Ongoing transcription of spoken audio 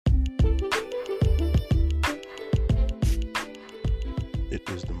It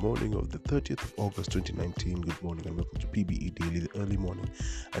is the morning of the 30th of August 2019. Good morning and welcome to PBE Daily, the early morning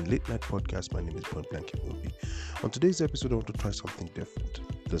and late night podcast. My name is Point Blank Kibumbi. On today's episode, I want to try something different.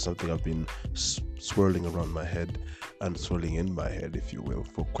 There's something I've been swirling around my head and swirling in my head, if you will,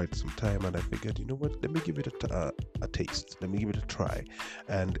 for quite some time. And I figured, you know what, let me give it a taste. Let me give it a try.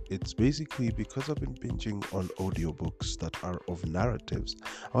 And it's basically because I've been binging on audiobooks that are of narratives.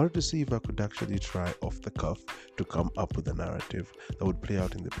 I wanted to see if I could actually try off the cuff to come up with a narrative that would play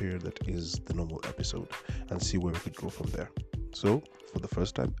out in the period that is the normal episode and see where we could go from there. So, for the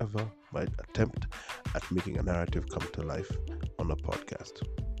first time ever, my attempt at making a narrative come to life on a podcast.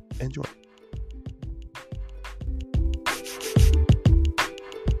 Enjoy.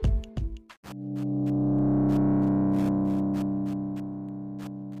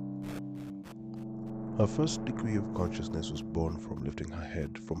 Her first degree of consciousness was born from lifting her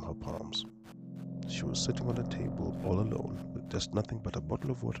head from her palms. She was sitting on a table all alone with just nothing but a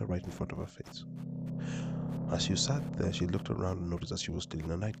bottle of water right in front of her face. As she sat there, she looked around and noticed that she was still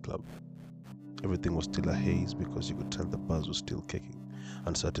in a nightclub. Everything was still a haze because you could tell the buzz was still kicking,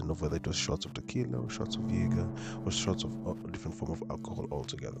 uncertain of whether it was shots of tequila or shots of Jaeger or shots of a different form of alcohol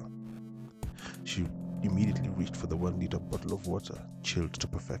altogether. She immediately reached for the 1 liter bottle of water, chilled to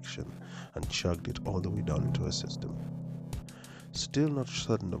perfection, and chugged it all the way down into her system. Still not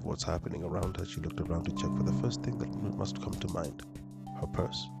certain of what's happening around her, she looked around to check for the first thing that must come to mind. Her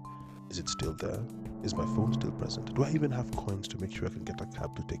purse. Is it still there? Is my phone still present? Do I even have coins to make sure I can get a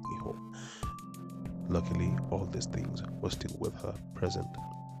cab to take me home? Luckily, all these things were still with her, present.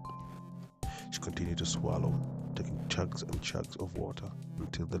 She continued to swallow, taking chugs and chugs of water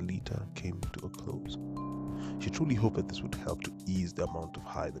until the liter came to a close. She truly hoped that this would help to ease the amount of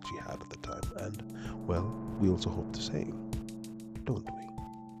high that she had at the time, and, well, we also hope the same, don't we?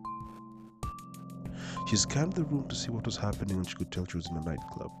 She scanned the room to see what was happening, and she could tell she was in a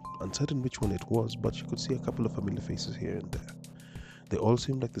nightclub. Uncertain which one it was, but she could see a couple of familiar faces here and there. They all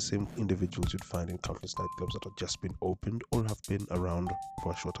seemed like the same individuals you'd find in countless nightclubs that had just been opened or have been around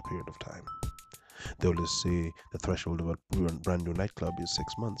for a shorter period of time. They always say the threshold of a brand new nightclub is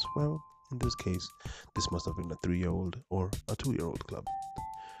 6 months. Well, in this case, this must have been a 3-year-old or a 2-year-old club.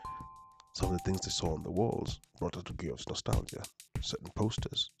 Some of the things they saw on the walls brought a degree of nostalgia. Certain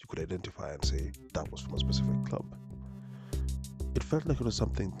posters you could identify and say that was from a specific club. It felt like it was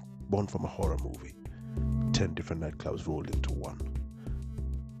something born from a horror movie. 10 different nightclubs rolled into one.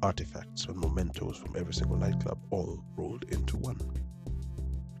 Artifacts and mementos from every single nightclub all rolled into one.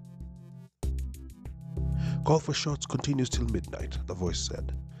 Call for shots continues till midnight, the voice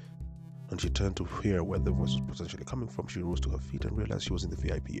said. When she turned to hear where the voice was potentially coming from, she rose to her feet and realized she was in the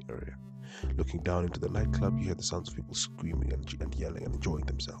VIP area. Looking down into the nightclub, you hear the sounds of people screaming and yelling and enjoying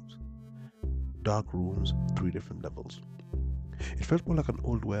themselves. Dark rooms, 3 different levels. It felt more like an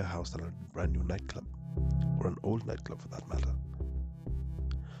old warehouse than a brand new nightclub, or an old nightclub for that matter.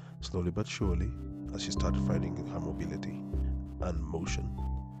 Slowly but surely, as she started finding her mobility and motion,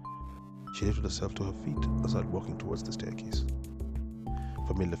 she lifted herself to her feet and started walking towards the staircase.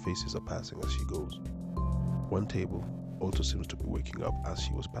 Familiar faces are passing as she goes. One table also seems to be waking up as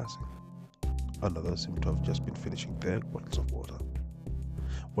she was passing. Another seemed to have just been finishing their bottles of water.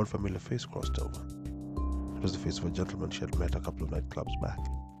 One familiar face crossed over. It was the face of a gentleman she had met a couple of nightclubs back.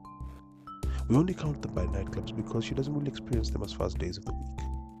 We only count them by nightclubs because she doesn't really experience them as fast days of the week.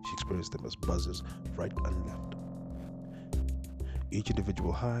 She experienced them as buzzes right and left. Each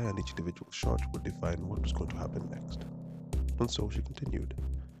individual high and each individual shot would define what was going to happen next. And so she continued.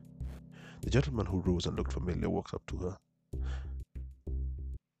 The gentleman who rose and looked familiar walked up to her.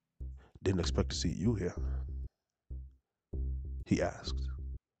 "Didn't expect to see you here," he asked.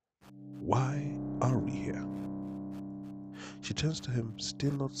 "Why are we here?" She turns to him,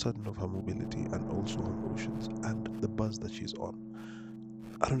 still not certain of her mobility and also her motions and the buzz that she's on.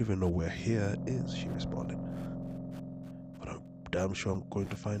 "I don't even know where here is," she responded. "But I'm damn sure I'm going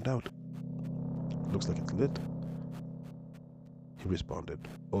to find out. Looks like it's lit," he responded,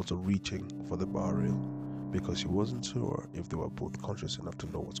 also reaching for the bar rail because she wasn't sure if they were both conscious enough to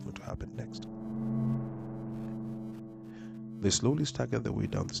know what's going to happen next. They slowly staggered their way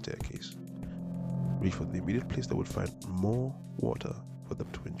down the staircase, reached for the immediate place that would find more water for them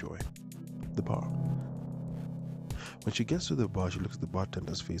to enjoy, the bar. When she gets to the bar, she looks at the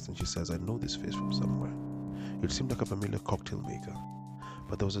bartender's face and she says, "I know this face from somewhere." It seemed like a familiar cocktail maker,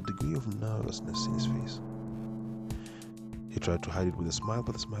 but there was a degree of nervousness in his face. He tried to hide it with a smile,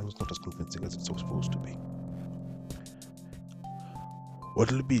 but the smile was not as convincing as it's supposed to be.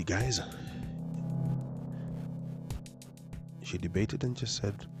 "What'll it be, guys?" She debated and just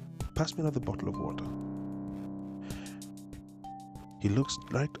said, "Pass me another bottle of water." He looks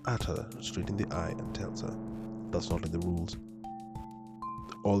right at her, straight in the eye, and tells her, "That's not in the rules.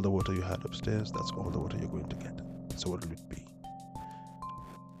 All the water you had upstairs, that's all the water you're going to get. So what will it be?"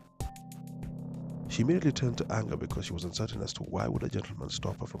 She immediately turned to anger because she was uncertain as to why would a gentleman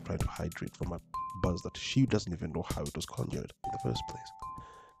stop her from trying to hydrate from a buzz that she doesn't even know how it was conjured in the first place.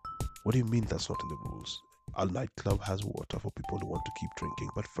 "What do you mean that's not in the rules? A nightclub has water for people who want to keep drinking,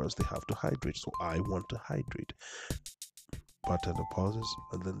 but first they have to hydrate, so I want to hydrate." Bartender pauses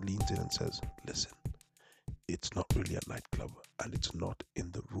and then leans in and says, "Listen, it's not really a nightclub and it's not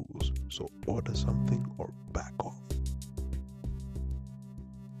in the rules, so order something or back off."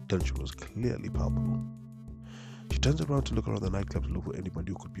 Tension was clearly palpable. She turns around to look around the nightclub to look for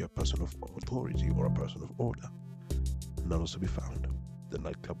anybody who could be a person of authority or a person of order. None was to be found. The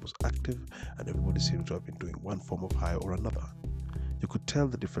nightclub was active and everybody seemed to have been doing one form of high or another. You could tell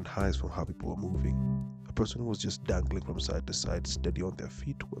the different highs from how people were moving. A person who was just dangling from side to side, steady on their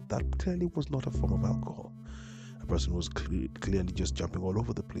feet, well, that clearly was not a form of alcohol. A person who was clearly just jumping all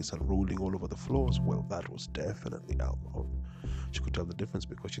over the place and rolling all over the floors, well, that was definitely alcohol. She could tell the difference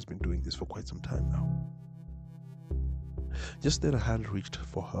because she's been doing this for quite some time now. Just then a hand reached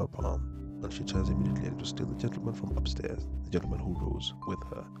for her palm, and she turns immediately, and it was still the gentleman from upstairs, the gentleman who rose with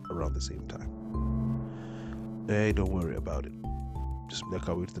her around the same time. "Hey, don't worry about it. Just make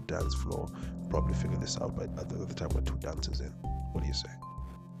our way to the dance floor. Probably figure this out by at the time we're 2 dances in. What do you say?"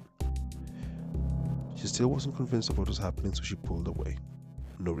 She still wasn't convinced of what was happening, so she pulled away.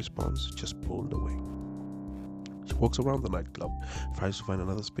 No response, just pulled away. She walks around the nightclub, tries to find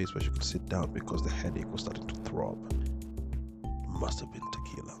another space where she could sit down because the headache was starting to throb. It must have been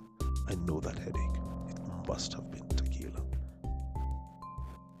tequila. I know that headache. It must have been tequila.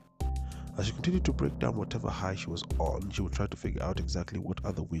 As she continued to break down whatever high she was on, she would try to figure out exactly what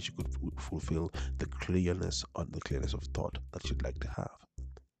other way she could fulfill the clearness of thought that she'd like to have.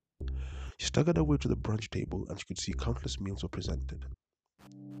 She staggered her way to the brunch table and she could see countless meals were presented.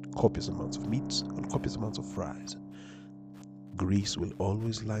 Copious amounts of meats and copious amounts of fries. Grease will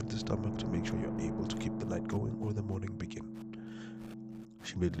always line the stomach to make sure you're able to keep the night going or the morning begin.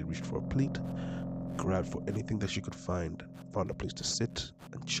 She immediately reached for a plate, grabbed for anything that she could find, found a place to sit,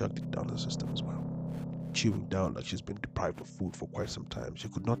 and chugged it down the system as well. Chewing down like she's been deprived of food for quite some time. She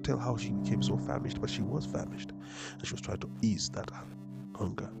could not tell how she became so famished, but she was famished, and she was trying to ease that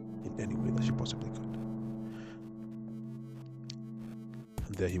hunger in any way that she possibly could.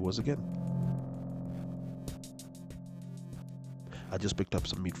 And there he was again. "I just picked up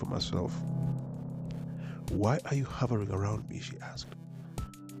some meat for myself." "Why are you hovering around me?" she asked.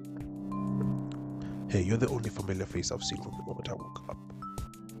 "Hey, you're the only familiar face I've seen from the moment I woke up.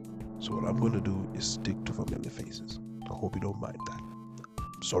 So what I'm going to do is stick to familiar faces. I hope you don't mind that.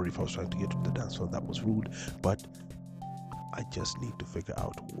 I'm sorry if I was trying to get to the dance floor, that was rude, but I just need to figure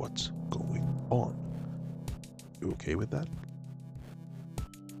out what's going on. You okay with that?"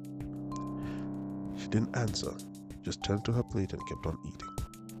 She didn't answer, just turned to her plate and kept on eating.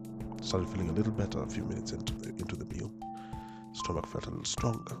 Started feeling a little better a few minutes into the meal. Stomach felt a little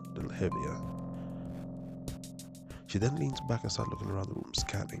stronger, a little heavier. She then leans back and starts looking around the room,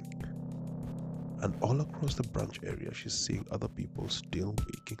 scanning. And all across the brunch area, she's seeing other people still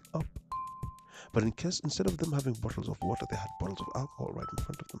waking up. But instead of them having bottles of water, they had bottles of alcohol right in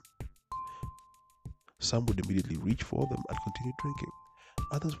front of them. Some would immediately reach for them and continue drinking.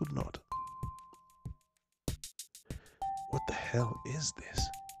 Others would not. What the hell is this?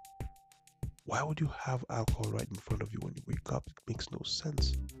 Why would you have alcohol right in front of you when you wake up? It makes no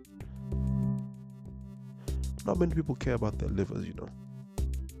sense. Not many people care about their livers, you know.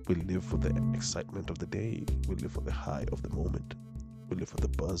 We live for the excitement of the day. We live for the high of the moment. We live for the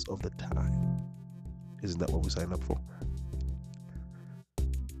buzz of the time. Isn't that what we sign up for?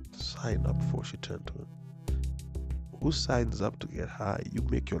 Sign up for, she turned to him. Who signs up to get high? You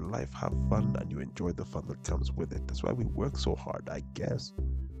make your life have fun and you enjoy the fun that comes with it. That's why we work so hard, I guess.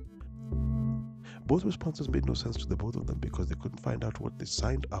 Both responses made no sense to the both of them because they couldn't find out what they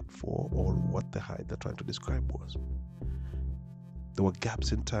signed up for or what the high they're trying to describe was. There were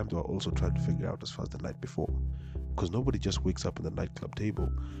gaps in time they were also trying to figure out as far as the night before, because nobody just wakes up in the nightclub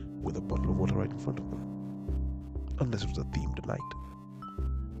table with a bottle of water right in front of them, unless it was a themed night.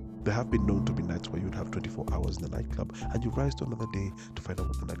 There have been known to be nights where you'd have 24 hours in the nightclub and you rise to another day to find out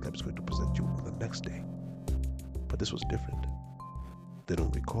what the nightclub is going to present you on the next day. But this was different. They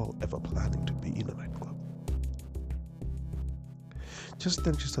don't recall ever planning to be in a nightclub. Just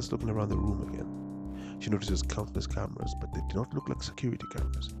then she starts looking around the room again. She notices countless cameras, but they did not look like security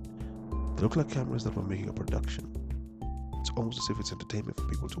cameras. They look like cameras that were making a production. It's almost as if it's entertainment for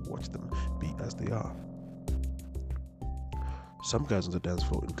people to watch them be as they are. Some guys on the dance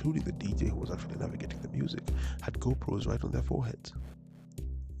floor, including the DJ who was actually navigating the music, had GoPros right on their foreheads.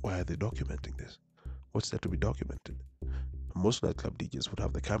 Why are they documenting this? What's there to be documented? Most nightclub DJs would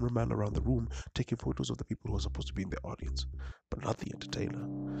have the cameraman around the room taking photos of the people who are supposed to be in the audience, but not the entertainer.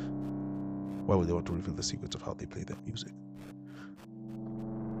 Why would they want to reveal the secrets of how they play their music?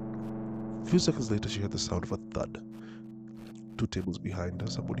 A few seconds later, she heard the sound of a thud. 2 tables behind her,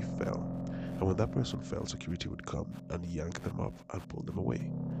 somebody fell, and when that person fell, security would come and yank them up and pull them away.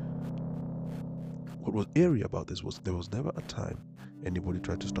 What was eerie about this was there was never a time anybody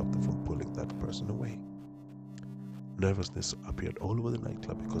tried to stop them from pulling that person away. Nervousness appeared all over the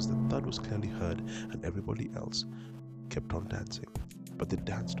nightclub because the thud was clearly heard and everybody else kept on dancing, but they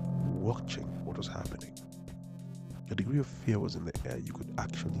danced watching what was happening. A degree of fear was in the air. You could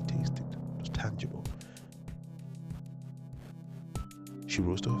actually taste it. It was tangible. She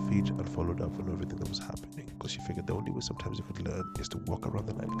rose to her feet and followed up on everything that was happening because she figured the only way sometimes you could learn is to walk around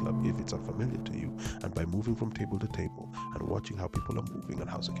the nightclub if it's unfamiliar to you, and by moving from table to table and watching how people are moving and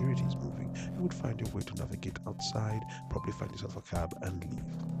how security is moving, you would find your way to navigate outside, probably find yourself a cab and leave.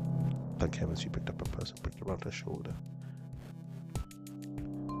 Thank heavens she picked up a purse and put it around her shoulder.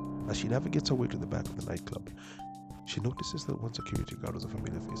 As she navigates her way to the back of the nightclub, she notices that one security guard was a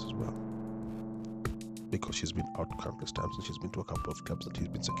familiar face as well. Because she's been out countless times and she's been to a couple of clubs that he's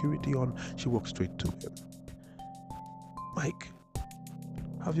been security on, she walks straight to him. Mike,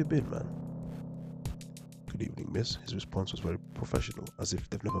 how have you been, man? Good evening, miss. His response was very professional, as if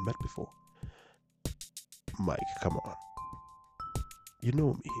they've never met before. Mike, come on. You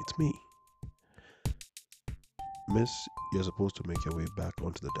know me, it's me. Miss, you're supposed to make your way back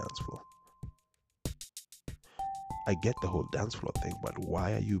onto the dance floor. I get the whole dance floor thing, but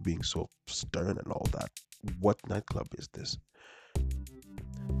why are you being so stern and all that? What nightclub is this?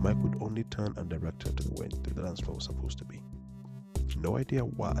 Mike would only turn and direct her to the way the dance floor was supposed to be. No idea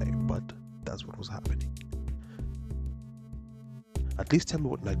why, but that's what was happening. At least tell me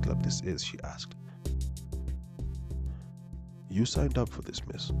what nightclub this is, she asked. You signed up for this,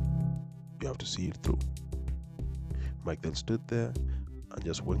 miss. You have to see it through. Mike then stood there and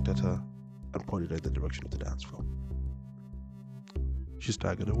just winked at her and pointed in the direction of the dance floor. She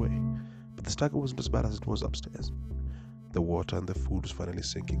staggered away, but the stagger wasn't as bad as it was upstairs. The water and the food was finally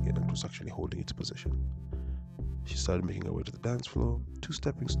sinking in and was actually holding its position. She started making her way to the dance floor,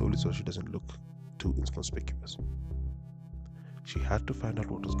 two-stepping slowly so she doesn't look too inconspicuous. She had to find out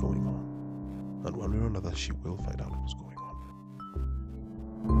what was going on, and one way or another she will find out what was going on.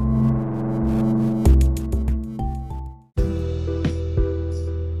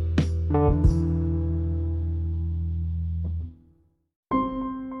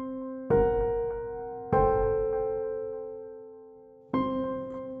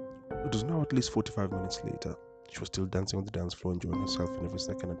 It was now at least 45 minutes later. She was still dancing on the dance floor, enjoying herself in every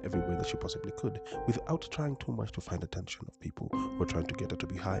second and every way that she possibly could, without trying too much to find attention of people who were trying to get her to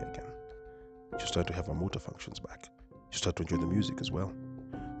be high again. She started to have her motor functions back. She started to enjoy the music as well.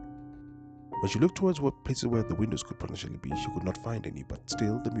 When she looked towards what places where the windows could potentially be, she could not find any, but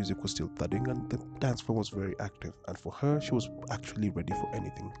still the music was still thudding and the dance floor was very active, and for her, she was actually ready for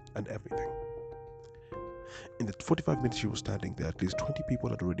anything and everything. In the 45 minutes she was standing there, at least 20 people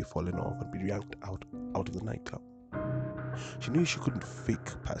had already fallen off and been yanked out of the nightclub. She knew she couldn't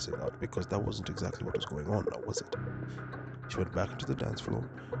fake passing out because that wasn't exactly what was going on now, was it? She went back into the dance floor,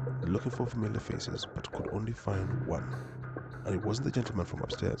 looking for familiar faces, but could only find one. And it wasn't the gentleman from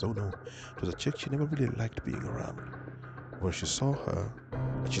upstairs, oh no, it was a chick she never really liked being around. When she saw her,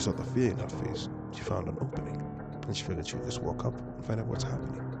 and she saw the fear in her face, she found an opening, and she figured she could just walk up and find out what's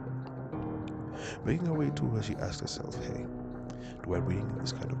happening. Making her way to her, she asked herself, hey, do I really need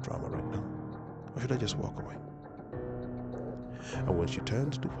this kind of drama right now? Or should I just walk away? And when she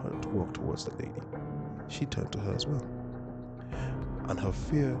turned to her to walk towards the lady, she turned to her as well. And her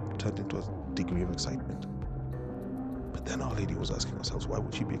fear turned into a degree of excitement. But then our lady was asking herself, why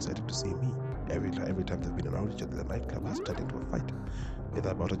would she be excited to see me? Every time they've been around each other, the nightclub has turned into a fight.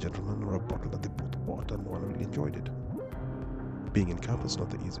 Either about a gentleman or a bottle that they both bought and no one really enjoyed it. Being in camp is not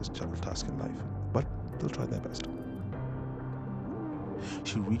the easiest task in life, but they'll try their best.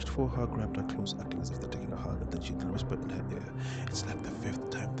 She reached for her, grabbed her close, acting as if they're taking a hug, and then she whispered in her ear, it's like the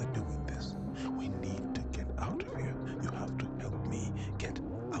 5th time they're doing this. We need to get out of here. You have to help me get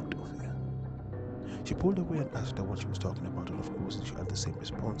out of here. She pulled away and asked her what she was talking about, and of course she had the same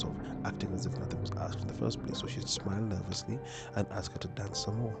response of acting as if nothing was asked in the first place, so she smiled nervously and asked her to dance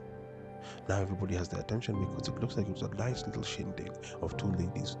some more. Now everybody has their attention because it looks like it was a nice little shindig of 2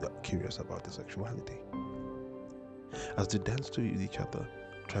 ladies that are curious about their sexuality. As they danced to each other,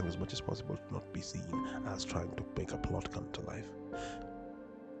 trying as much as possible to not be seen as trying to make a plot come to life.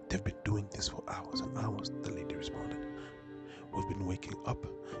 They've been doing this for hours and hours, the lady responded. We've been waking up.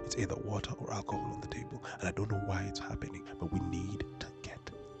 It's either water or alcohol on the table, and I don't know why it's happening, but we need to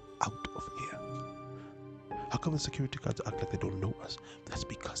get out of here. How come the security guards act like they don't know us? That's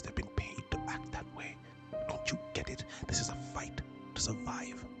because they've been paid to act that way. Don't you get it? This is a fight to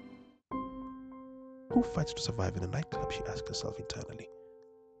survive. Who fights to survive in a nightclub, she asked herself internally.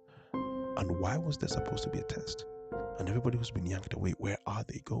 And why was there supposed to be a test? And everybody who's been yanked away, where are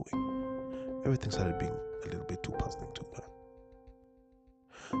they going? Everything started being a little bit too puzzling to her.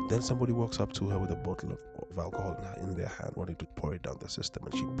 Then somebody walks up to her with a bottle of alcohol in their hand, wanting to pour it down the system,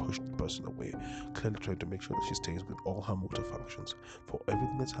 and she pushed the person away, clearly trying to make sure that she stays with all her motor functions, for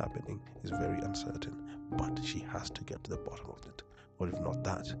everything that's happening is very uncertain, but she has to get to the bottom of it, or if not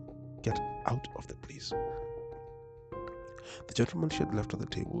that, get out of the place. The gentleman she had left on the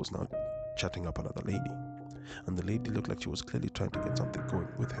table was now chatting up another lady, and the lady looked like she was clearly trying to get something going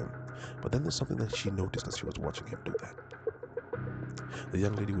with him, but then there's something that she noticed as she was watching him do that. The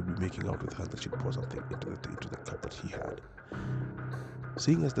young lady would be making out with her that she'd pour something into the cup that he had.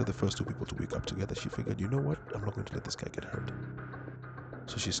 Seeing as they're the first two people to wake up together, she figured, you know what, I'm not going to let this guy get hurt.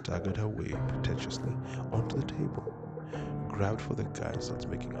 So she staggered her way pretentiously onto the table, grabbed for the guy and starts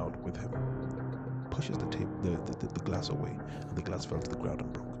making out with him, pushes the glass away, and the glass fell to the ground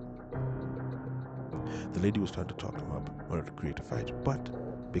and broke. The lady was trying to talk him up, wanted to create a fight, but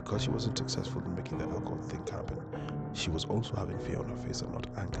because she wasn't successful in making the alcohol thing happen, she was also having fear on her face and not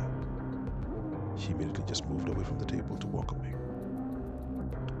anger. She immediately just moved away from the table to walk away.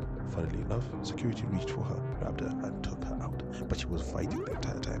 Funnily enough, security reached for her, grabbed her, and took her out, but she was fighting the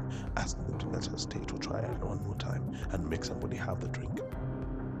entire time, asking them to let her stay to try it one more time and make somebody have the drink.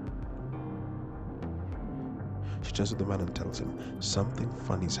 She turns to the man and tells him, something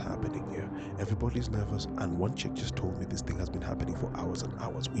funny's happening here. Everybody's nervous, and one chick just told me this thing has been happening for hours and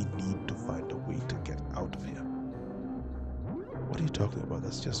hours. We need to find a way to get out of here. What are you talking about?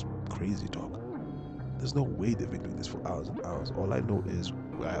 That's just crazy talk. There's no way they've been doing this for hours and hours. All I know is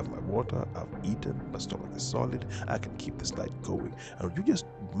I have my water, I've eaten, my stomach is solid, I can keep this light going. And you just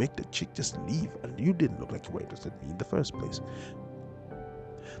make the chick just leave, and you didn't look like you were interested in me in the first place.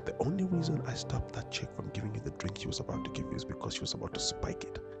 The only reason I stopped that chick from giving you the drink she was about to give you is because she was about to spike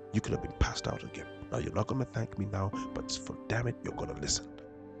it. You could have been passed out again. Now you're not going to thank me now, but for damn it, you're going to listen.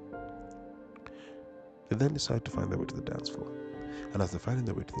 They then decided to find their way to the dance floor. And as they're finding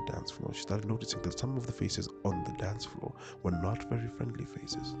their way to the dance floor, she started noticing that some of the faces on the dance floor were not very friendly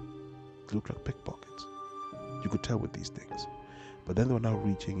faces. They looked like pickpockets. You could tell with these things. But then they were now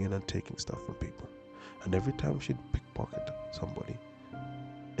reaching in and taking stuff from people. And every time she'd pickpocket somebody,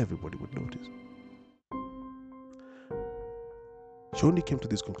 everybody would notice. She only came to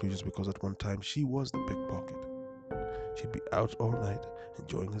these conclusions because at one time she was the pickpocket. She'd be out all night,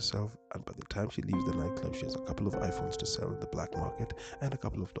 enjoying herself, and by the time she leaves the nightclub, she has a couple of iPhones to sell in the black market and a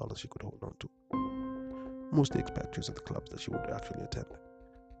couple of dollars she could hold on to. Mostly expatriates at the clubs that she would actually attend.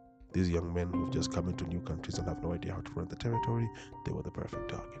 These young men who've just come into new countries and have no idea how to run the territory, they were the perfect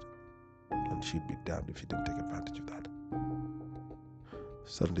target. And she'd be damned if she didn't take advantage of that.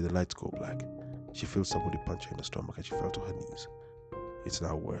 Suddenly the lights go black. She feels somebody punch her in the stomach and she fell to her knees. It's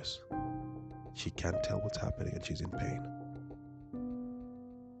now worse. She can't tell what's happening and she's in pain.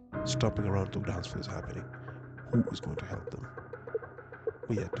 Stomping around the dance floor is happening. Who is going to help them?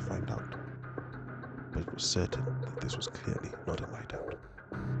 We had to find out. But it was certain that this was clearly not a night out.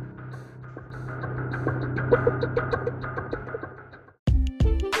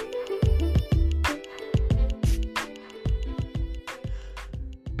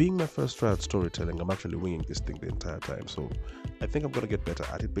 Being my first try at storytelling, I'm actually winging this thing the entire time, so I think I'm going to get better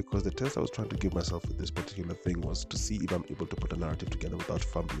at it, because the test I was trying to give myself with this particular thing was to see if I'm able to put a narrative together without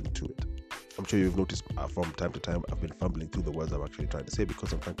fumbling to it. I'm sure you've noticed from time to time I've been fumbling through the words I'm actually trying to say,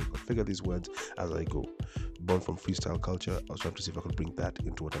 because I'm trying to configure these words as I go. Born from freestyle culture, I was trying to see if I could bring that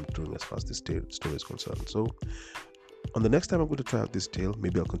into what I'm doing as far as this story is concerned. So on the next time I'm going to try out this tale,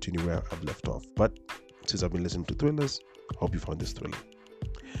 maybe I'll continue where I've left off. But since I've been listening to thrillers, I hope you found this thrilling.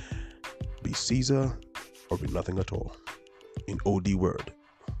 Be Caesar or be nothing at all. In OD word,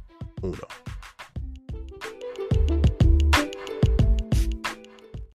 uno.